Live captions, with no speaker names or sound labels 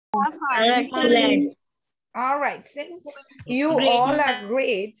Excellent. All right, since you all are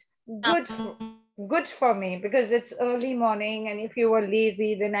great, good for me because it's early morning, and if you were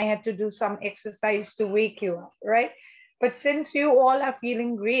lazy, then I had to do some exercise to wake you up, right? But since you all are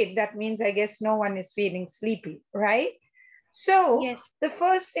feeling great, that means I guess no one is feeling sleepy, right? So Yes. the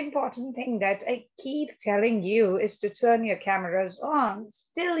first important thing that I keep telling you is to turn your cameras on.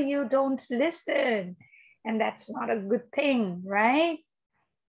 Still, you don't listen. And that's not a good thing, right?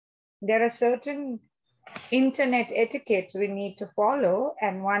 There are certain internet etiquette we need to follow,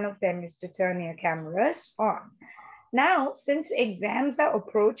 and one of them is to turn your cameras on. Now, since exams are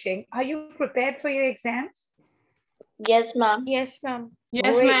approaching, are you prepared for your exams? Yes, ma'am. Yes, ma'am.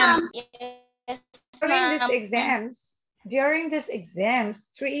 Yes, Great. ma'am. Yes, During this exams,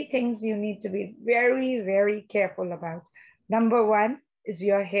 three things you need to be very, very careful about. Number one is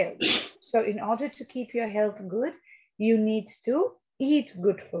your health. So in order to keep your health good, you need to eat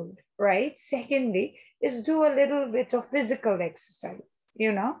good food, right? Secondly, is do a little bit of physical exercise,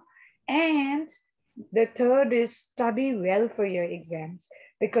 and the third is study well for your exams,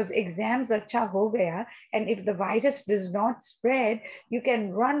 because exams acha ho gaya, and if the virus does not spread, you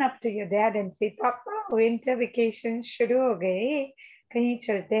can run up to your dad and say, Papa, winter vacation shuru ho gaye, kahin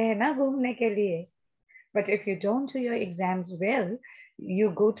chalte hain na ghumne ke liye. But if you don't do your exams well,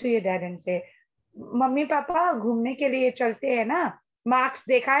 you go to your dad and say, Mummy, Papa, ghumne ke liye chalte hain na, marks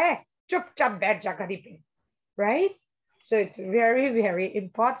dekha hai, chup chap baith ja kari pe, right? So it's very, very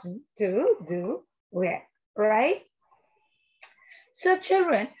important to do well, right? So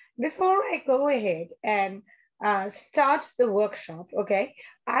children, before I go ahead and start the workshop, okay,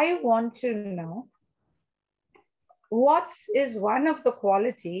 I want to know what is one of the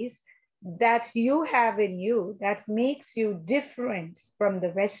qualities that you have in you that makes you different from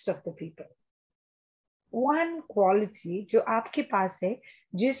the rest of the people. One quality जो आपके पास है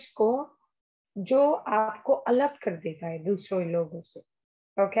जिसको जो आपको अलग कर देता है दूसरे लोगों से.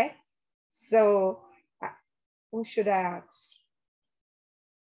 Okay, so who should I ask?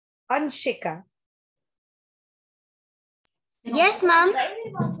 Anshika. Yes, ma'am.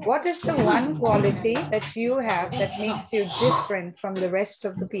 What is the one quality that you have that makes you different from the rest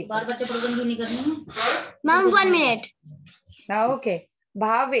of the people? Ma'am, 1 minute. Now, okay.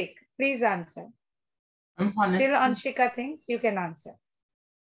 Bhavik, please answer. Honesty. Till Anshika thinks, you can answer.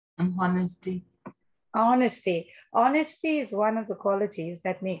 Honesty. Honesty. Honesty is one of the qualities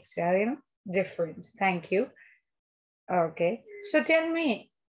that makes difference. Thank you. Okay. So tell me,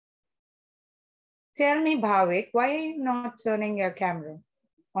 Bhavik, why are you not turning your camera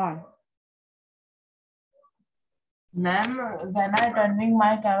on? Ma'am, when I turning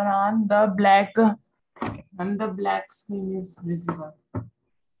my camera on, the black screen is visible.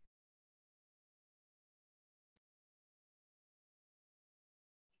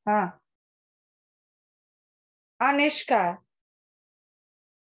 Anishka.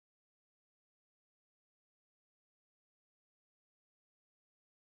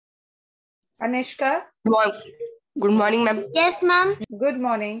 Anishka? Good morning, ma'am. Yes, ma'am. Good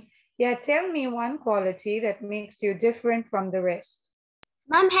morning. Yeah, tell me one quality that makes you different from the rest.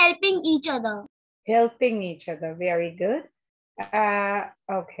 Ma'am, helping each other. Helping each other. Very good.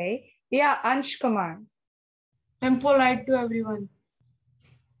 Okay. Yeah, Ansh Kumar. I'm polite to everyone.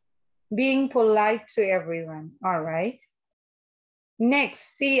 Being polite to everyone. All right.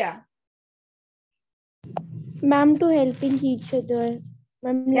 Next, Sia. Ma'am, to helping each other.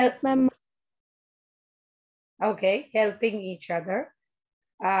 Ma'am, like ma'am. Okay, helping each other.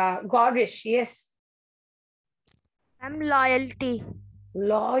 Gorish, yes. Ma'am, loyalty.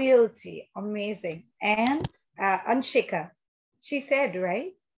 Loyalty, amazing. And Anshika, she said,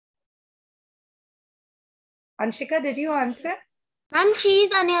 right? Anshika, did you answer? Ma'am, she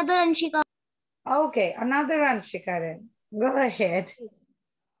is another Anshika. Okay, another Anshika then. Go ahead.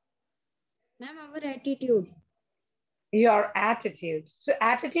 Ma'am, our attitude. Your attitude. So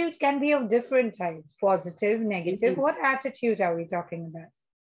attitude can be of different types, positive, negative. What attitude are we talking about?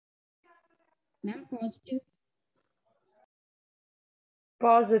 Ma'am, positive.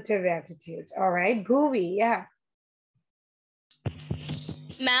 Positive attitude. All right. Bhuvi, yeah.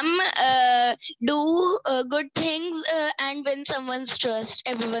 Ma'am, do good things and win someone's trust,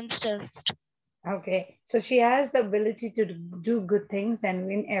 everyone's trust. Okay. So she has the ability to do good things and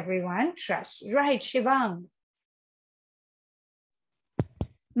win everyone's trust. Right, Shivang.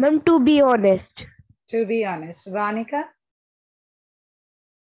 Ma'am, to be honest. To be honest. Vanika?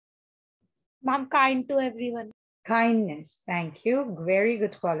 Ma'am, kind to everyone. Kindness. Thank you. Very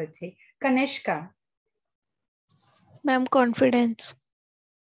good quality. Kanishka? Ma'am, confidence.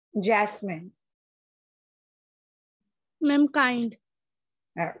 Jasmine? Ma'am, kind.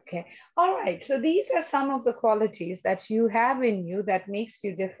 Okay. All right. So these are some of the qualities that you have in you that makes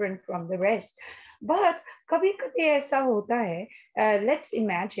you different from the rest. But kabhi kabhi aisa hota hai, let's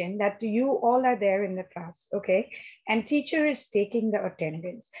imagine that you all are there in the class, okay? And teacher is taking the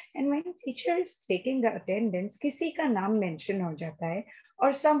attendance. And when teacher is taking the attendance, किसी का नाम mention हो जाता है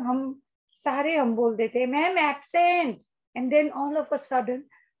और सब हम बोल देते हैं ma'am absent. And then all of a sudden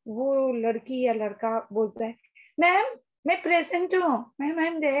वो लड़की या लड़का बोलता है मैम मैं प्रेजेंट हूँ मैम आई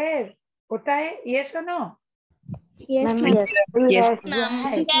एम देयर होता है यस और no Yes, Ma'am, yes. Yes.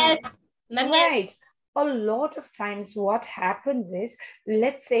 right right a lot of times what happens is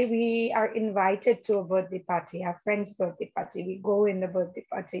let's say we are invited to a birthday party our friend's birthday party we go in the birthday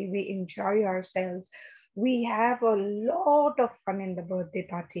party we enjoy ourselves we have a lot of fun in the birthday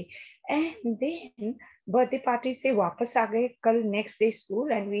party and then birthday party से वापस आ गए कल next day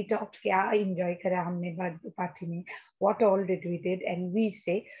school and we talked क्या enjoy करा हमने birthday party में what all did we did and we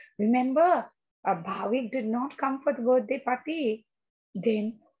से remember Bhavik did not come for the birthday party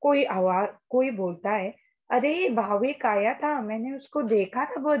then कोई बोलता है अरे भाविक आया था मैंने उसको देखा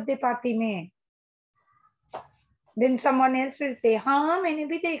था बर्थडे पार्टी में then someone else will say हाँ मैंने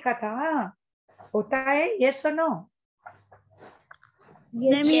भी देखा था होता है यस और no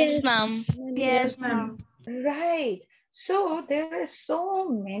Yes, ma'am. Yes, ma'am. Right. So there are so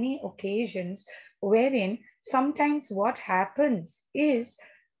many occasions wherein sometimes what happens is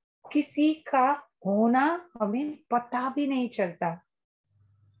किसी का होना हमें पता भी नहीं चलता.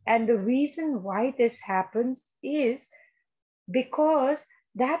 And the reason why this happens is because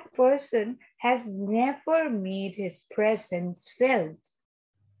that person has never made his presence felt.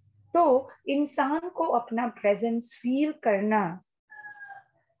 तो इंसान को अपना presence feel करना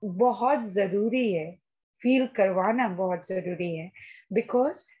बहुत जरूरी है फील करवाना बहुत जरूरी है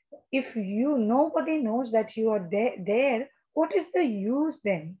because if you nobody knows that you are there what is the use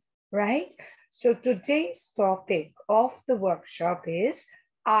then right so today's topic of the workshop is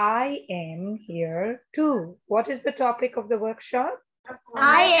I am here too what is the topic of the workshop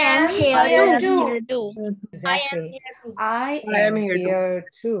I am here too. exactly I am here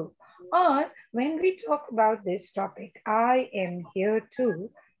too or when we talk about this topic I am here too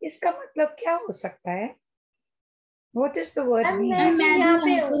इसका मतलब क्या हो सकता है What does the word mean?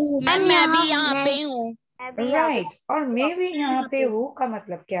 मैं भी यहाँ पे हूँ. Right. और मैं भी यहाँ पे हूँ का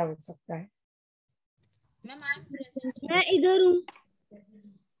मतलब क्या हो सकता है मैं इधर हूँ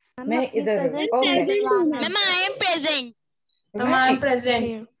मैं इधर हूँ Okay. Ma'am, I am present. Ma'am, I am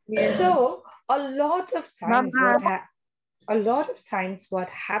present. So a lot of times what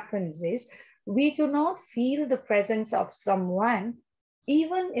happens is we do not feel the presence of someone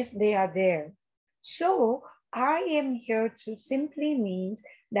even if they are there. So I am here to simply means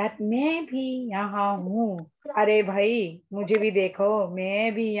that मैं भी यहाँ हूँ. अरे भाई मुझे भी देखो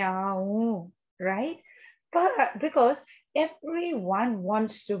मैं भी यहाँ हूँ. Right? But because everyone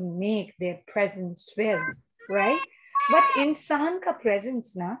wants to make their presence felt. Right? But इंसान का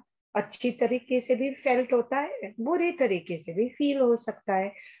presence ना अच्छी तरीके से भी felt होता है बुरी तरीके से भी feel हो सकता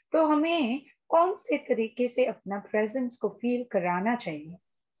है तो हमें कौन से तरीके से अपना presence को feel कराना चाहिए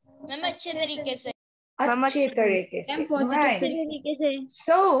मैम अच्छे तरीके से. अच्छे तरीके से right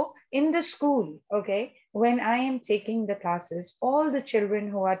so in the school okay when I am taking the classes all the children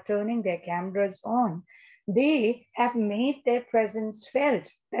who are turning their cameras on they have made their presence felt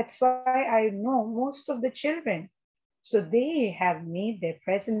that's why I know most of the children so they have made their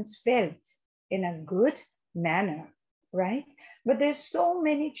presence felt in a good manner right but there's so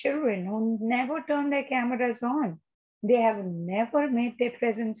many children who never turn their cameras on they have never made their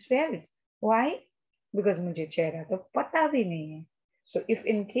presence felt why because मुझे चेहरा तो पता भी नहीं है so if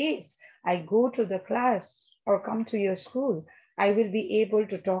in case I go to the class or come to your school I will be able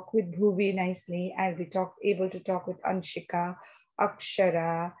to talk with Bhuvi nicely I'll be able to talk with Anshika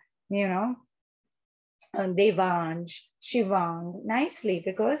Akshara you know Devansh Shivang nicely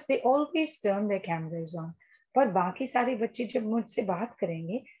because they always turn their cameras on पर बाकी सारे बच्चे जब मुझसे बात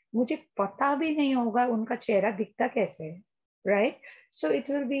करेंगे मुझे पता भी नहीं होगा उनका चेहरा दिखता कैसे है right so it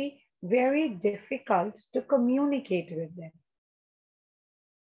will be very difficult to communicate with them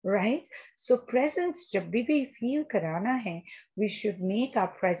right so presence jab bhi feel karana hai we should make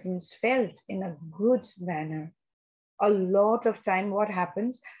our presence felt in a good manner a lot of time what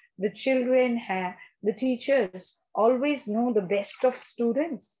happens the children have the teachers always know the best of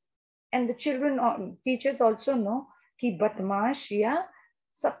students and the children teachers also know ki badmash ya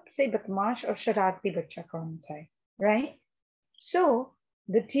sabse badmash aur shararati bachcha kaun sa hai right so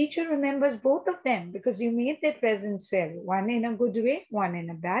the teacher remembers both of them because you made their presence felt, one in a good way, one in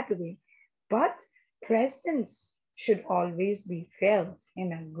a bad way. But presence should always be felt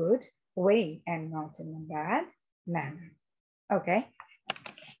in a good way and not in a bad manner. Okay.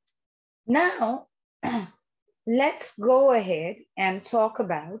 Now, let's go ahead and talk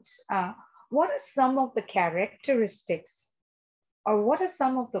about what are some of the characteristics or what are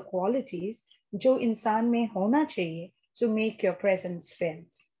some of the qualities जो इंसान में होना चाहिए to make your presence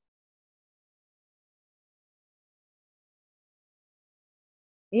felt.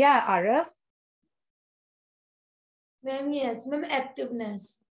 Yeah, Araf. Ma'am, yes, ma'am,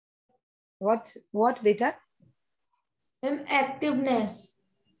 activeness. What beta? Ma'am, activeness.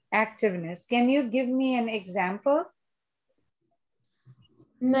 Activeness. Can you give me an example?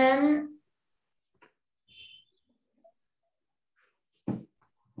 Ma'am,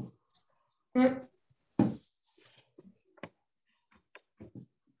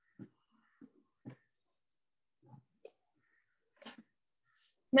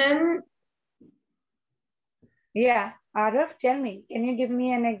 ma'am, Yeah, Araf, tell me. Can you give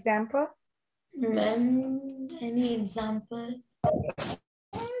me an example? ma'am, any example?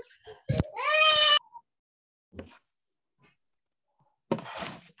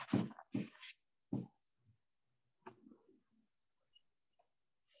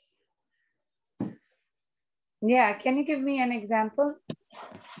 Yeah, can you give me an example?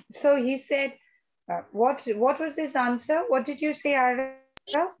 So he said, what was his answer? What did you say, Araf?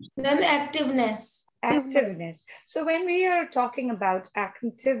 Ma'am, activeness. Activeness. So when we are talking about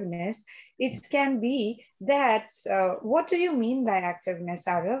activeness, it can be that, what do you mean by activeness,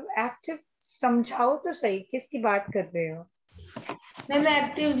 Arav? Active, समझाओ तो सही, किसकी बात कर रहे हो? Ma'am,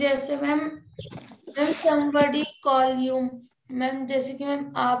 active जैसे ma'am, somebody call you. Ma'am, जैसे कि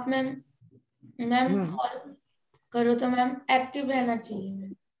ma'am आप ma'am call करो तो ma'am active रहना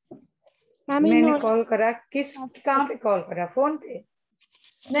चाहिए ma'am. मैंने कॉल करा, किस कहाँ पे कॉल करा? फोन पे?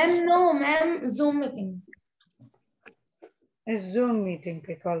 Ma'am, no, ma'am, Zoom meeting. Zoom meeting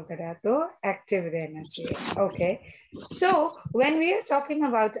पे कॉल करा तो active रहना चाहिए. Okay. So when we are talking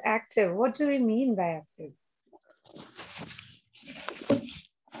about active, what do we mean by active?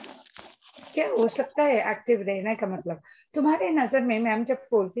 क्या हो सकता है एक्टिव रहने का मतलब? तुम्हारे नजर में मैम जब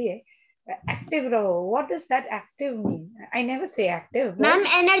बोलती है एक्टिव रहो, what does that active mean? I never say active. Ma'am,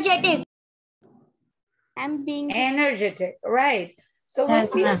 energetic. I'm being Energetic, right? So when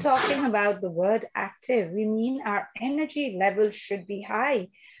Yes, we are ma'am. talking about the word active, we mean our energy level should be high.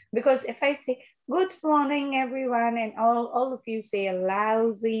 Because if I say, good morning, everyone, and all of you say a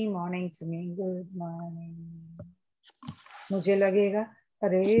lousy morning to me, good morning. मुझे लगेगा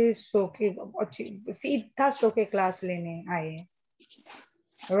अरे सो के सीधा सो के class लेने आए,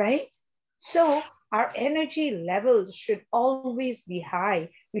 right? So our energy levels should always be high.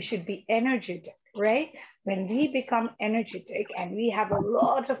 We should be energetic, right? When we become energetic and we have a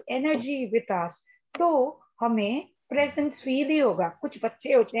lot of energy with us, तो हमें presence feel ही होगा. कुछ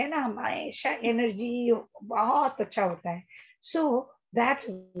बच्चे होते हैं ना, हमेशा energy बहुत अच्छा होता है. So that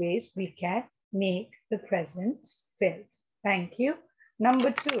ways we can make the presence felt. Thank you.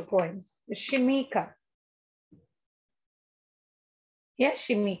 Number 2 points. Shimika. Yes,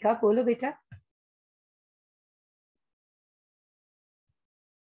 Shimika, bolo beta.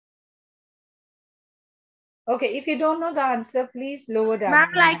 Okay, if you don't know the answer, please lower down.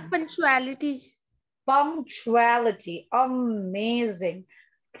 Ma'am, like punctuality. Punctuality, amazing.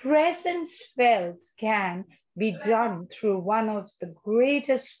 Presence felt can be done through one of the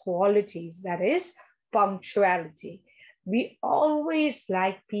greatest qualities, that is punctuality. We always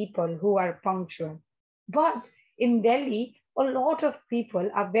like people who are punctual. But in Delhi, a lot of people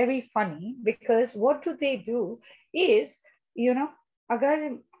are very funny because what do they do is, you know,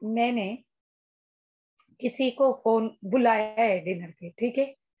 अगर मैंने किसी को phone बुलाया है dinner पे, ठीक है,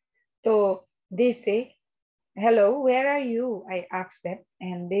 तो they say, hello, where are you? I ask them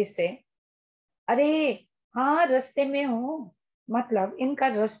and they say, अरे हाँ रास्ते में हूँ. मतलब इनका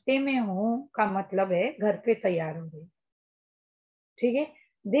रास्ते में हूँ का मतलब है घर पे तैयार हो गई, ठीक है.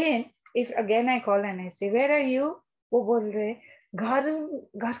 Then if again I call and I say, where are you? वो बोल रहे घर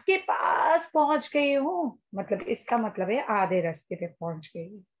के पास पहुंच गई हूँ, मतलब इसका मतलब है आधे रास्ते पे पहुंच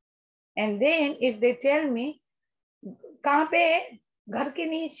गई. And then if they tell me कहाँ पे, घर के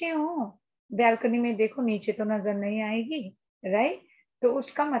नीचे हूँ, बैल्कनी में देखो नीचे तो नजर नहीं आएगी, राइट? तो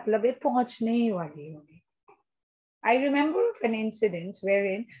उसका मतलब है पहुंचने ही वाली होगी. I remember an incident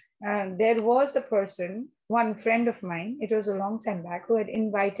wherein there was a person, one friend of mine, it was a long time back, who had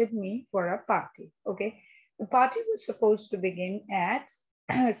invited me for a party. Okay, the party was supposed to begin at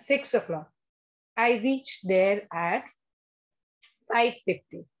 6 o'clock. I reached there at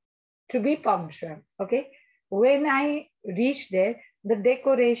 5:50 to be punctual. Okay, when I reached there, the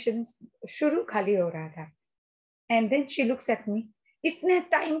decorations शुरू खाली हो रहा था. And then she looks at me. इतने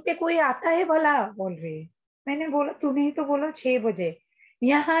time पे कोई आता है भला, बोल रही है. मैंने बोला तूने ही तो बोला 6 बजे.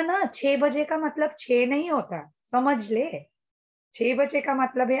 यहाँ ना 6 बजे का मतलब 6 नहीं होता, समझ ले. 6 बजे का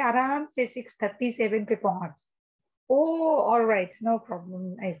मतलब है आराम से 6:37 पे पहुंच. Oh, all right, no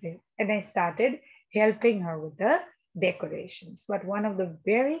problem, I said. And I started helping her with the decorations. But one of the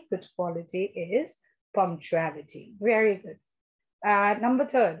very good quality is punctuality. Very good. Number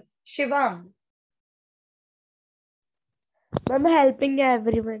 3, Shivang. Ma'am, helping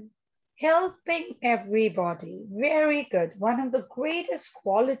everyone. Helping everybody. Very good. One of the greatest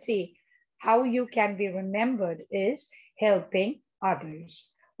quality how you can be remembered is helping others.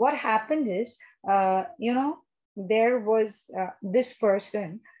 What happened is, there was this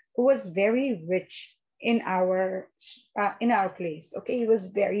person who was very rich in our place. Okay, he was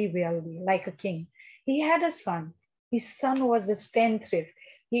very wealthy, like a king. He had a son. His son was a spendthrift.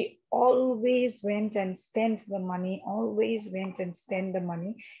 He always went and spent the money, always went and spent the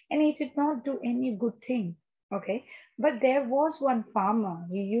money, and he did not do any good thing. Okay, but there was one farmer.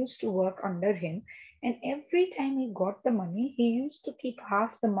 He used to work under him, and every time he got the money, he used to keep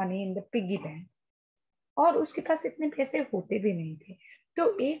half the money in the piggy bank. और उसके पास इतने पैसे होते भी नहीं थे. तो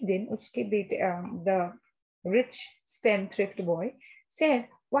एक दिन उसके बेटे, the rich spendthrift boy said,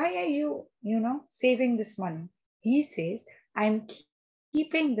 why are you saving this money? He says, I'm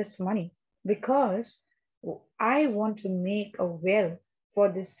keeping this money because I want to make a well for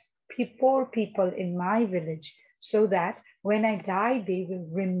this poor people in my village, so that when I die, they will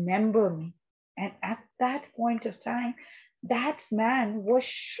remember me. And at that point of time, that man was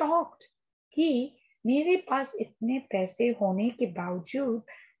shocked. मेरे पास इतने पैसे होने के बावजूद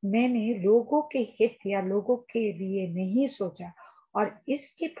मैंने लोगों के हित या लोगों के लिए नहीं सोचा, और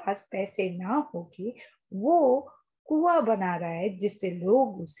इसके पास पैसे ना होके वो कुआं बना रहा है जिससे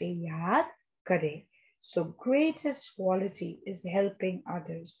लोग उसे याद करें. So greatest quality is helping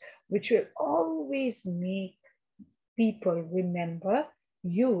others, which will always make people remember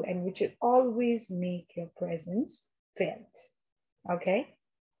you and which will always make your presence felt. Okay,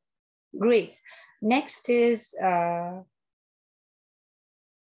 great. Next is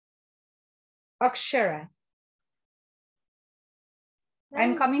Akshara.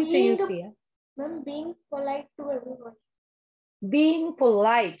 I'm coming to you, Sia. Ma'am, being polite to everyone. Being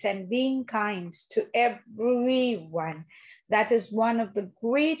polite and being kind to everyone. That is one of the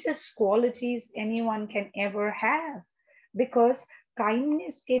greatest qualities anyone can ever have. Because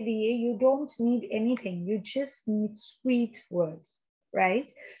kindness ke liye, you don't need anything. You just need sweet words,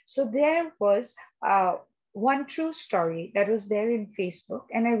 right? So there was one true story that was there in Facebook,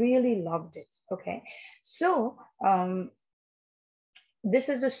 and I really loved it. Okay, so this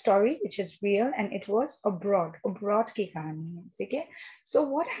is a story which is real, and it was abroad ki kahani hai. Okay, so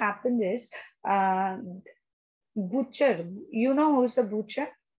what happened is, butcher, you know who's a butcher?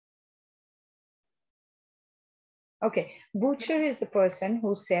 Okay, butcher is a person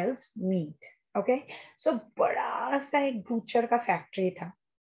who sells meat. Okay, so बड़ा सा एक butcher का factory था.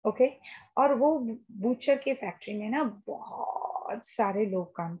 Okay, और वो butcher के factory में ना बहुत सारे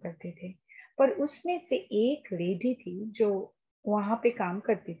लोग काम करते थे, पर उसमें से एक lady थी जो वहां पे काम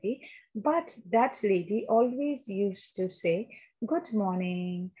करती थी. But that lady always used to say good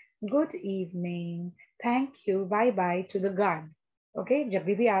morning, good evening, thank you, bye bye to the guard. Okay, जब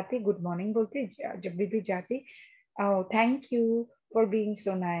भी आती good morning बोलती, जब भी जाती oh thank you for being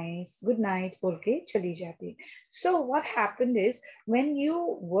so nice, good night बोल के चली जाती. So what happened is, when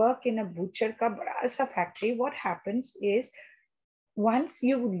you work in a butcher का बड़ा सा factory, what happens is, once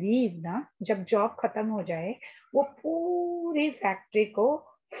you leave ना, जब जॉब खत्म हो जाए, वो पूरी फैक्ट्री को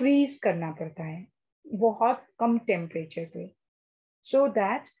फ्रीज करना पड़ता है बहुत कम टेम्परेचर पे, so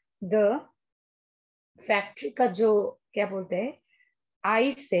that the फैक्ट्री का जो क्या बोलते हैं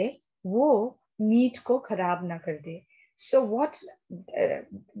आइस है वो मीट को खराब ना कर दे. So what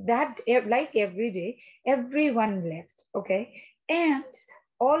that, like every day, everyone left. Okay, and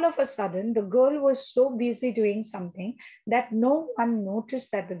all of a sudden the girl was so busy doing something that no one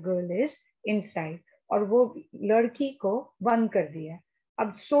noticed that the girl is inside, और वो लड़की को बंद कर दिया.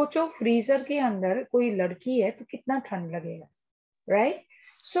 अब सोचो फ्रीजर के अंदर कोई लड़की है तो कितना ठंड लगेगा, right?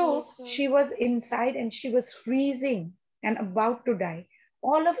 So she was inside and she was freezing and about to die.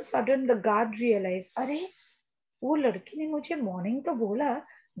 All of a sudden the guard realized, अरे वो लड़की ने मुझे मॉर्निंग तो बोला,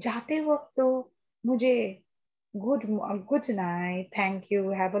 जाते वक्त तो मुझे good night, thank you,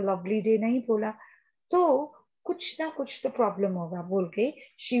 have a lovely day नहीं बोला, तो कुछ ना कुछ तो प्रॉब्लम होगा बोल के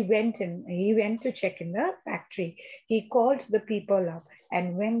he went to check in the factory. He called the people up,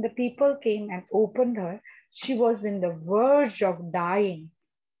 and when the people came and opened her, she was in the verge of dying.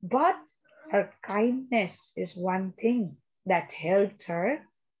 But her kindness is one thing that helped her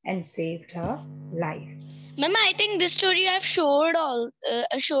and saved her life. Ma'am, I think this story I've showed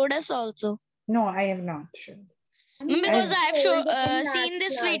us also. No, I have not shown. Ma'am, because I've seen last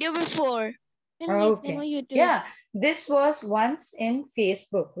this class. video before. Okay. Yeah, this was once in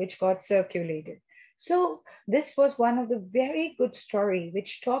Facebook, which got circulated. So this was one of the very good story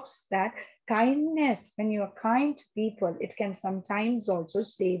which talks that kindness, when you are kind to people, it can sometimes also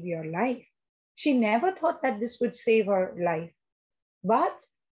save your life. She never thought that this would save her life, but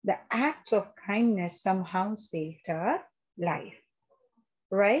the act of kindness somehow saved her life,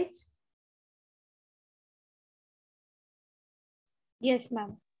 right? Yes,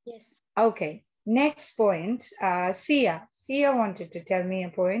 ma'am. Yes. Okay, next point, Sia. Sia wanted to tell me a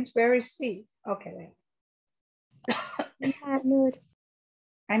point. Where is she? Okay, then. Manner.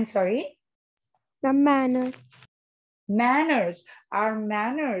 I'm sorry? Manner. Manners. Our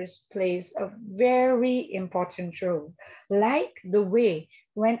manners plays a very important role. Like the way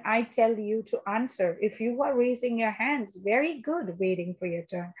when I tell you to answer, if you are raising your hands, very good, waiting for your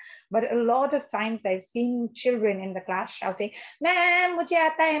turn. But a lot of times I've seen children in the class shouting, "Ma'am, mujhe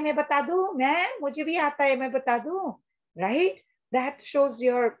aata hai, main bata दूं. Ma'am, mujhe bhi aata hai, main bata दूं." Right? That shows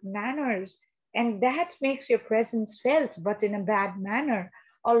your manners and that makes your presence felt, but in a bad manner.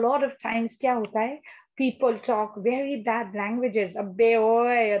 A lot of times क्या होता है? People talk very bad languages. अबे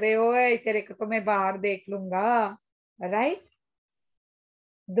ओए, अरे ओए, तेरे को तो मैं बाहर देख लूंगा. Right?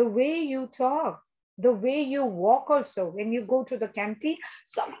 The way you talk, the way you walk also. When you go to the canteen,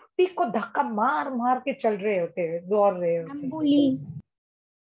 सभी को धक्का मार मार के चल रहे होते हैं, दौड़ रहे होते हैं. Bully.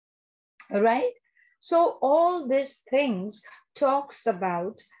 Right? So all these things talks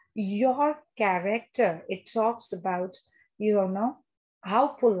about your character. It talks about, you know, how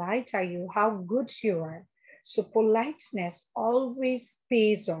polite are you, how good you are. So politeness always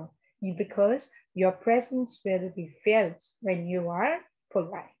pays off because your presence will be felt when you are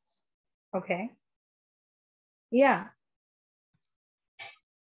polite. Okay? Yeah.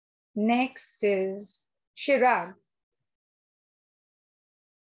 Next is Shirag.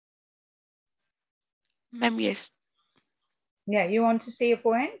 Ma'am, yes. Yeah, you want to say a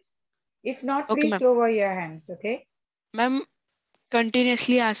point? If not, Okay, please ma'am. lower your hands, okay? Ma'am,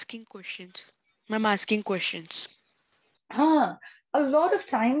 continuously asking questions. Ma'am, asking questions. A lot of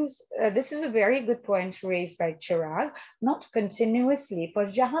times, this is a very good point raised by Chirag, not continuously,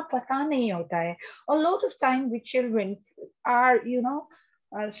 but jahan pata nahi hota hai. A lot of time we children are, you know,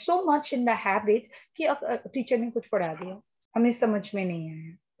 so much in the habit कि teacher ने कुछ पढ़ा दिया, हमें समझ में नहीं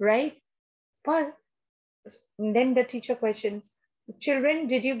आया, right? But then the teacher questions, children,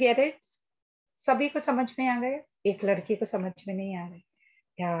 did you get it? सभी को समझ में आ गया? एक लड़की को समझ में नहीं आ रहा,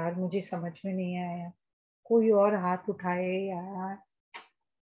 यार मुझे समझ में नहीं आया, कोई और हाथ उठाए यार.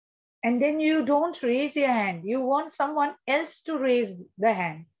 And then you don't raise your hand, you want someone else to raise the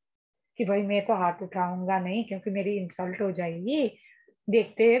hand कि भाई मैं तो हाथ उठाऊंगा नहीं क्योंकि मेरी इंसल्ट हो जाएगी,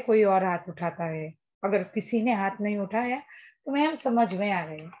 देखते हैं कोई और हाथ उठाता है. अगर किसी ने हाथ नहीं उठाया तो मैम समझ में आ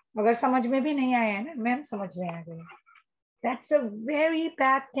गए, अगर समझ में भी नहीं आया ना मैम समझ में आ गए. That's a very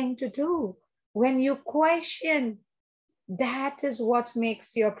bad thing to do. When you question, that is what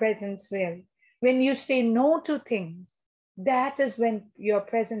makes your presence felt. When you say no to things, that is when your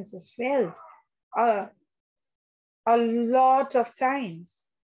presence is felt. A lot of times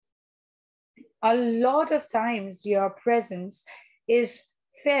your presence is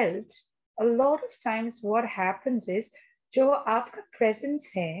felt. A lot of times what happens is, जो आपका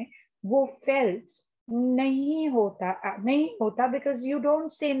presence है, वो felt नहीं होता because you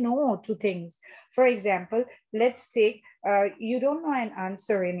don't say no to things. For example, let's take, you don't know an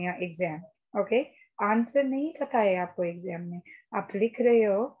answer in your exam, okay? Answer नहीं पता है आपको exam में, आप लिख रहे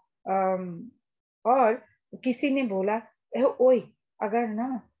हो, और किसी ने बोला, ओए अगर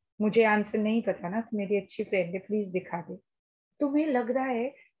ना मुझे आंसर नहीं पता ना तो मेरी अच्छी फ्रेंड है, प्लीज दिखा दे. तुम्हें लग रहा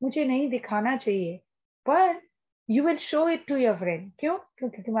है मुझे नहीं दिखाना चाहिए, पर you will show it to your friend. क्यों?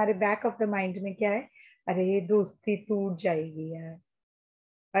 क्योंकि तुम्हारे बैक ऑफ द माइंड में क्या है, अरे दोस्ती टूट जाएगी यार,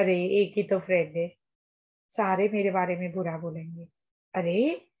 अरे एक ही तो फ्रेंड है, सारे मेरे बारे में बुरा बोलेंगे.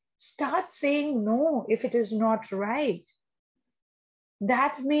 अरे start saying no if it is not right.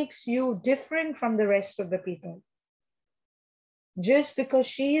 That makes you different from the rest of the people. Just because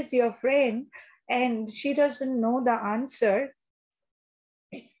she is your friend and she doesn't know the answer,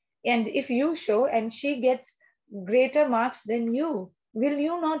 and if you show and she gets greater marks than you, will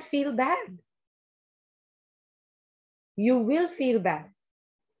you not feel bad? You will feel bad,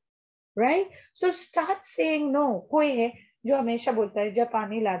 right? So start saying no. कोई है जो हमेशा बोलता है, जा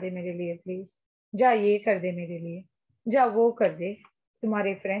पानी ला दे मेरे लिए प्लीज, जा ये कर दे मेरे लिए, जा वो कर दे.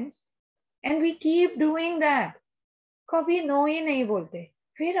 तुम्हारे friends and we keep doing that. कभी नो ही नहीं बोलते,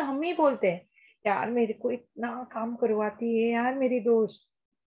 फिर हम ही बोलते हैं यार मेरे को इतना काम करवाती है यार मेरी दोस्त.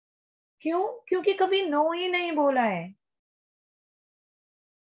 क्यों? क्योंकि कभी नो ही नहीं बोला है.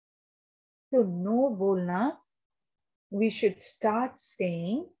 तो नो बोलना, we should start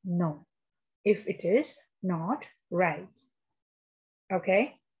saying no if it is not right.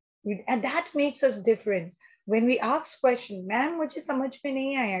 Okay? And that makes us different. When we ask question, ma'am, मुझे समझ में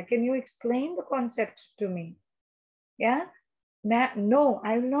नहीं आया. Can you explain the concept to me? Yeah? No,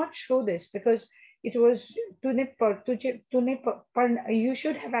 I will not show this because it was you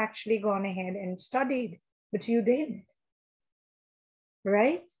should have actually gone ahead and studied, but you didn't.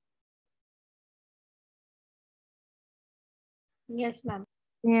 Right? Yes, ma'am.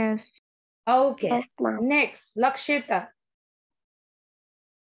 Yes. Okay. Yes, ma'am. Next, Lakshita.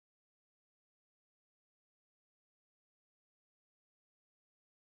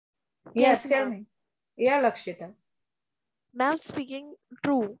 Yes, tell me. Yeah, Lakshita. Ma'am, speaking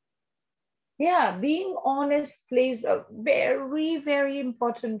true. Yeah, being honest plays a very, very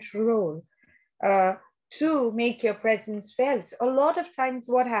important role to make your presence felt. A lot of times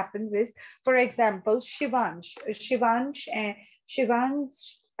what happens is, for example, Shivansh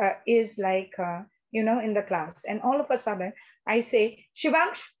is like, in the class, and all of a sudden I say,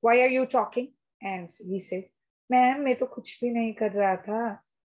 Shivansh, why are you talking? And he says, ma'am, मैं तो कुछ भी नहीं कर रहा था.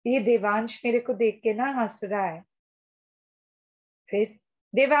 ये देवांश मेरे को देख के ना हंस रहा है. फिर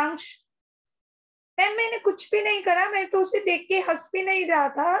देवांश, मैम मैंने कुछ भी नहीं करा, मैं तो उसे देख के हंस भी नहीं रहा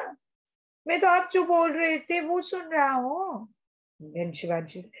था, मैं तो आप जो बोल रहे थे वो सुन रहा हूँ.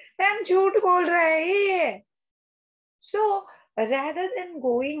 शिवांशी, मैम झूठ बोल रहा है ये. So rather than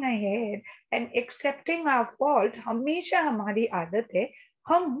going ahead and accepting our fault, हमेशा हमारी आदत है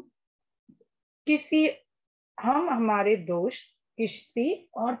हम हमारे दोष किसी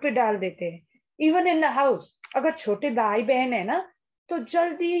और पे डाल देते हैं. इवन इन द हाउस, अगर छोटे भाई बहन है ना, तो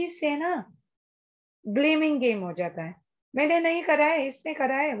जल्दी से ना ब्लेमिंग गेम हो जाता है. मैंने नहीं करा है, इसने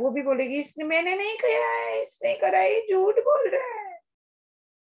करा है. वो भी बोलेगी इसने, मैंने नहीं किया है, इसने करा है, झूठ बोल रहा है.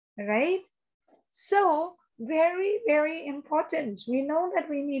 Right? So very, very important. We know that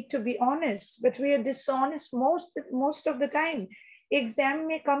we need to be honest, but we are dishonest most of the time. Exam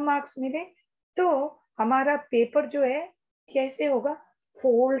में कम मार्क्स मिले तो हमारा पेपर जो है कैसे होगा?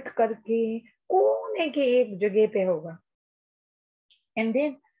 फोल्ड करके कोने के एक जगह पे होगा. एंड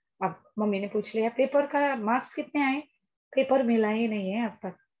देन अब मम्मी ने पूछ लिया पेपर का मार्क्स कितने आए, पेपर मिला ही नहीं है अब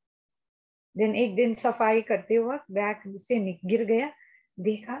तक. देन एक दिन सफाई करते वक्त बैग से गिर गया,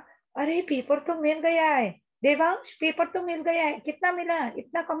 देखा अरे पेपर तो मिल गया है. देवांश पेपर तो मिल गया है, कितना मिला,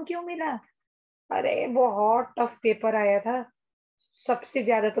 इतना कम क्यों मिला? अरे बहुत टफ पेपर आया था, सबसे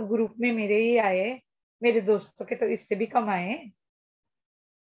ज्यादा तो ग्रुप में मेरे ही आए, मेरे दोस्तों के तो इससे भी कम आए.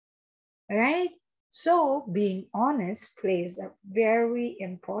 Right? So being honest plays a very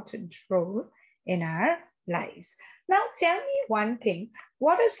important role in our lives. Now tell me one thing,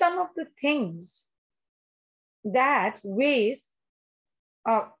 what are some of the things that ways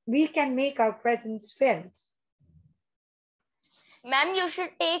we can make our presence felt? Ma'am, you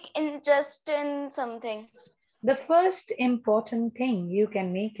should take interest in something. The first important thing you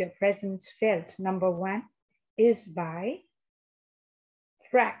can make your presence felt, number one, is by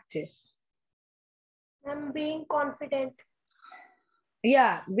practice. I'm being confident.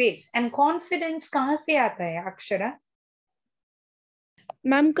 Yeah, wait. And confidence कहाँ से आता है, Akshara?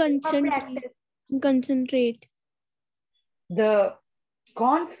 Ma'am, concentrate. The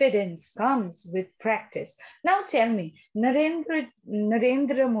confidence comes with practice. Now tell me,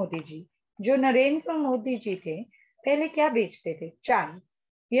 Narendra Modi ji, जो नरेंद्र मोदी जी थे, पहले क्या बेचते थे? चाय.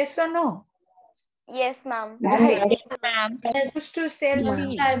 Yes or no? Yes, ma'am. Right. Yes, ma'am. Used to sell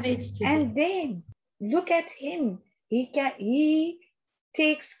tea. And then look at him. He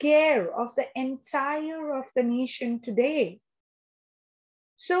takes care of the entire of the nation today.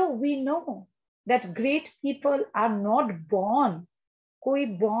 So we know that great people are not born.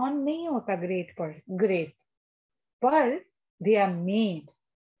 कोई born नहीं होता great, but they are made.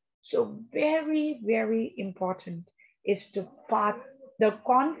 So very, very important is to the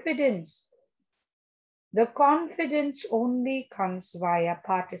confidence. The confidence only comes via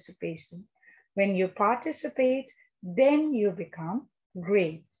participation. When you participate, then you become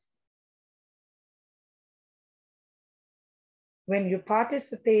great. When you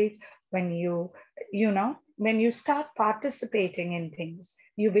participate, when you start participating in things,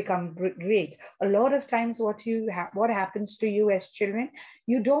 you become great. A lot of times what happens to you as children,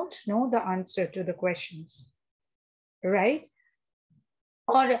 you don't know the answer to the questions, right?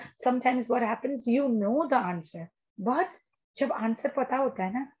 Or sometimes what happens, you know the answer, but जब answer पता होता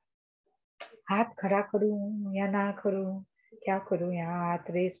है ना, हाथ खड़ा करूं या ना करूं, क्या करूं, या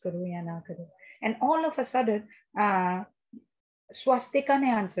हाथ रेस करूं या ना करूं. And all of a sudden, Swastika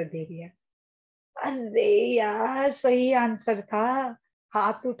ने आंसर दे दिया. अरे यार सही आंसर था,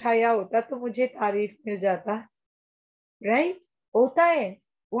 हाथ उठाया होता तो मुझे तारीफ मिल जाता. Right? होता है.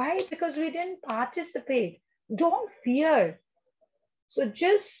 Why? Because we didn't participate. Don't fear. So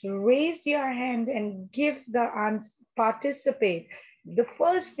just raise your hand and give the answer, participate. The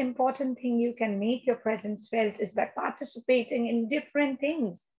first important thing you can make your presence felt is by participating in different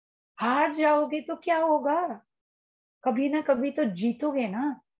things. हार जाओगे तो क्या होगा? कभी ना कभी तो जीतोगे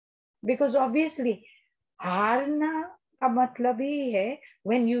ना. Because obviously हारना का मतलब ही है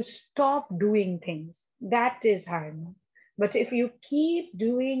when you stop doing things. That is हारना. But if you keep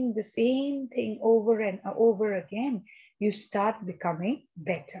doing the same thing over and over again, you start becoming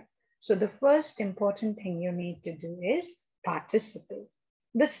better. So the first important thing you need to do is participate.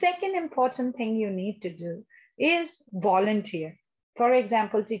 The second important thing you need to do is volunteer. For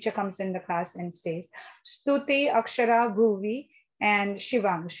example, teacher comes in the class and says, Stuti, Akshara, Bhuvi, and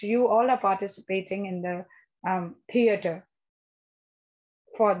Shivansh, you all are participating in the theater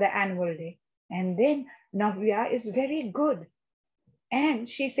for the annual day. And then Navya is very good. And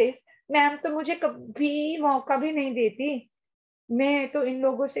she says, ma'am तो मुझे कभी मौका भी नहीं देती, मैं तो इन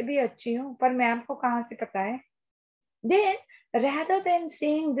लोगों से भी अच्छी हूँ, पर मैम को कहाँ से पता है? Then rather than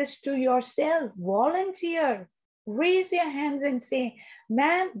saying this to yourself, volunteer, raise your hands and say,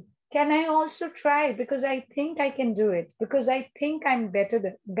 ma'am, can I also try? Because I think I can do it, because I think I'm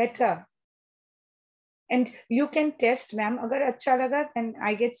better. And you can test, ma'am, agar acha laga, then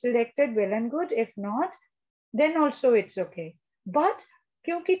I get selected, well and good. If not, then also it's okay. But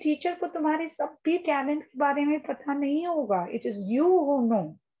क्योंकि teacher को तुम्हारे सब भी talent के बारे में पता नहीं होगा, it is you who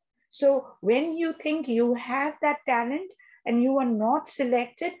know. So when you think you have that talent and you are not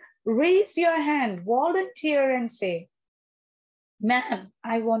selected, raise your hand, volunteer and say, ma'am,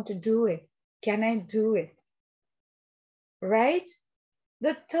 I want to do it. Can I do it? Right?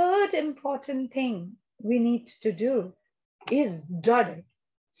 The third important thing we need to do is डर.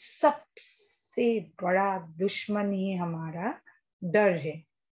 सबसे बड़ा दुश्मन ही हमारा डर है.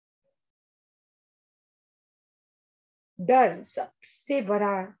 डर सबसे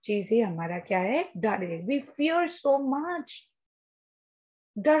बड़ा चीज ही हमारा क्या है? डर है. We fear so much.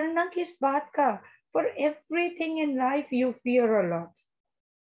 डरना किस बात का? For everything in life you fear a lot.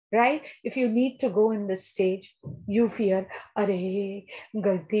 Right? If you need to go in the stage, you fear, अरे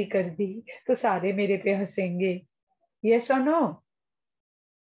गलती कर दी तो सारे मेरे पे हंसेंगे. Yes or no?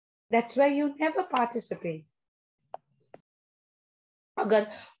 That's why you never participate. अगर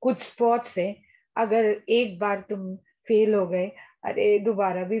कुछ स्पोर्ट्स है, अगर एक बार तुम फेल हो गए, अरे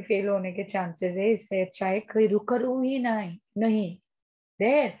दोबारा भी फेल होने के चांसेस है, इससे अच्छा है करूँ ही नहीं.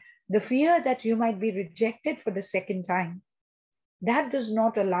 There, the fear that you might be rejected for the second time, that does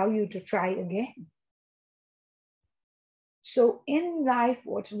not allow you to try again. So in life,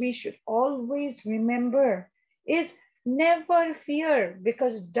 what we should always remember is never fear,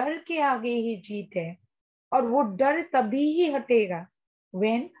 because डर के आगे ही जीत है, और वो डर तभी ही हटेगा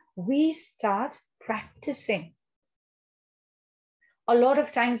when we start practicing. A lot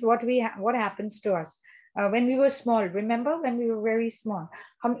of times what happens to us when we were small, remember when we were very small,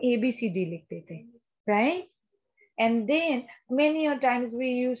 हम ABCD लिखते थे, right? And then many a times we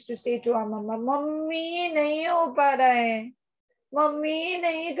used to say to our mama, mummy नहीं हो पा रहा है, mummy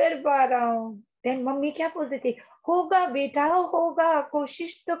नहीं कर पा रहा हूँ. Then मम्मी क्या बोलते थे? होगा बेटा होगा,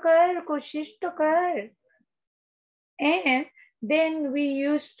 कोशिश तो कर. And then we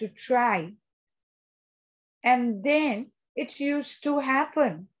used to try. And then it used to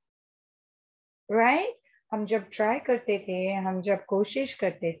happen. Right? हम जब try करते थे, हम जब कोशिश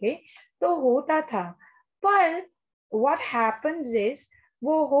करते थे, तो होता था. पर what happens is,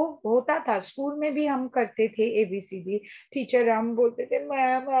 वो होता था. स्कूल में भी हम करते थे ABCD. टीचर हम बोलते थे,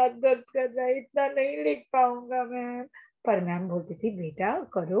 मैम हाथ दर्द कर रहा है, इतना नहीं लिख पाऊंगा मैम. पर मैम बोलती थी, बेटा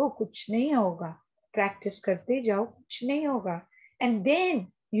करो, कुछ नहीं होगा, प्रैक्टिस करते जाओ, कुछ नहीं होगा. And then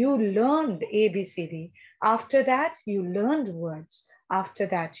you learned ABCD. After that, you learned words. After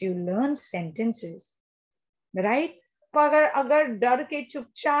that, you learned sentences. Right? पर अगर डर के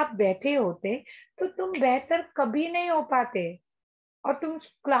चुपचाप बैठे होते तो तुम बेहतर कभी नहीं हो पाते, और तुम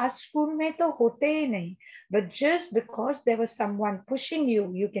क्लास स्कूल में तो होते ही नहीं. But just because there was someone pushing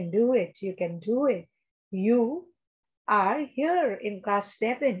you, you can do it, you can do it. You are here in class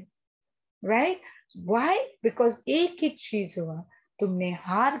 7, right? Why? Because एक ही चीज हुआ, तुमने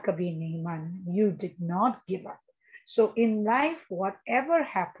हार कभी नहीं मानी. You did not give up. So in life, whatever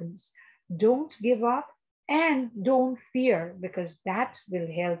happens, don't give up and don't fear, because that will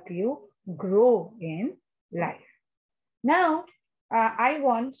help you grow in life. Now, I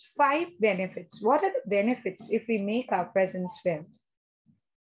want 5 benefits. What are the benefits if we make our presence felt?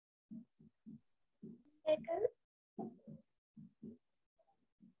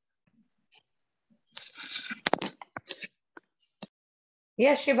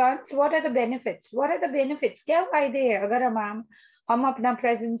 Yes, Shivans, what are the benefits? What are the benefits? क्या फायदे हैं अगर हम अपना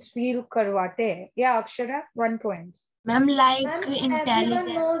presence feel करवाते हैं? Yeah, Akshara, 1 point. Ma'am, like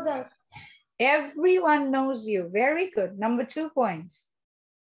intelligence. Everyone knows you. Very good. Number 2 points.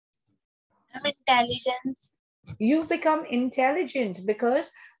 Ma'am, intelligence. You become intelligent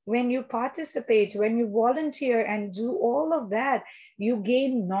because when you participate, when you volunteer and do all of that, you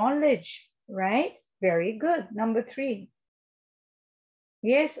gain knowledge, right? Very good. Number 3.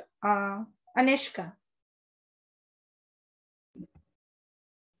 Yes, Anishka.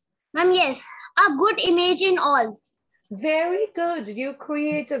 Ma'am, yes, a good image in all. Very good. You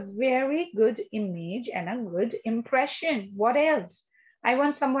create a very good image and a good impression. What else? I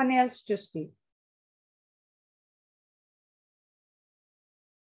want someone else to speak.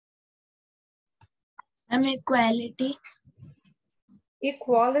 Ma'am, equality.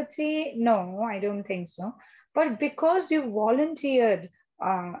 Equality? No, I don't think so. But because you volunteered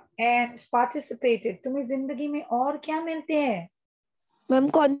and participated, तुम्हें जिंदगी में और क्या मिलते हैं? Ma'am,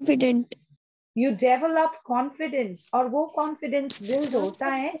 confident. You develop confidence, और वो confidence build होता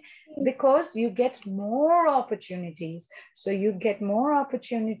है because you get more opportunities. So you get more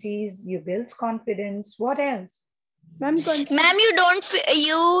opportunities, you build confidence. What else? Ma'am, you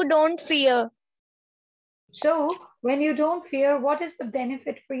don't fear. So when you don't fear, what is the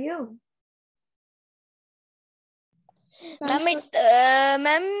benefit for you? Ma'am,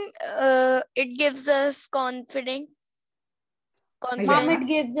 it gives us confidence. Ma'am, it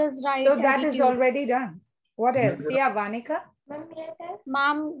gives us right So that attitude. is already done. What else? Yeah, Vanika?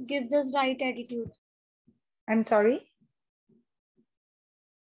 Ma'am, gives us right attitude. I'm sorry?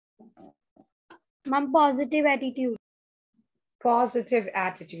 Ma'am, positive attitude. Positive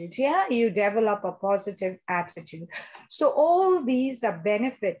attitude. Yeah, you develop a positive attitude. So all these are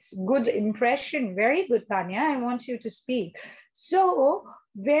benefits. Good impression. Very good, Tanya. I want you to speak. So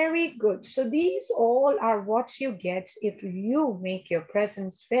very good. So these all are what you get if you make your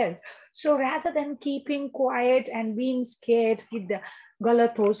presence felt. So rather than keeping quiet and being scared, कि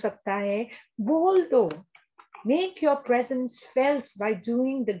गलत हो सकता है, बोल दो. Make your presence felt by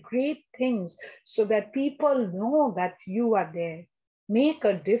doing the great things so that people know that you are there. Make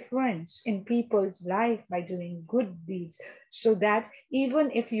a difference in people's life by doing good deeds so that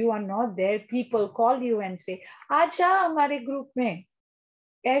even if you are not there, people call you and say, आजा हमारे group में.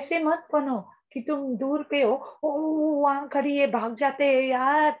 ऐसे मत बनो कि तुम दूर पे हो, ओ वहां खड़ी है, भाग जाते हैं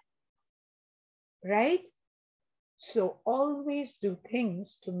यार. Right? So always do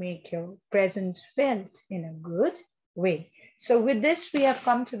things to make your presence felt in a good way. So with this, we have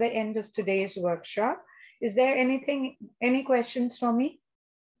come to the end of today's workshop. Is there any questions for me?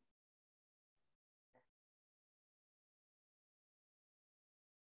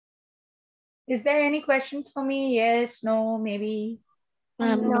 Is there any questions for me? Yes, no, maybe?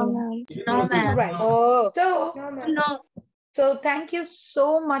 No, ma'am. No, ma'am. Right. Oh. So thank you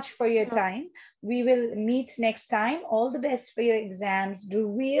so much for your time. We will meet next time. All the best for your exams. Do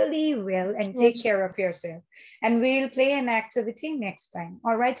really well and take care of yourself. And we'll play an activity next time.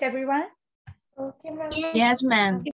 All right, everyone? Yes, ma'am.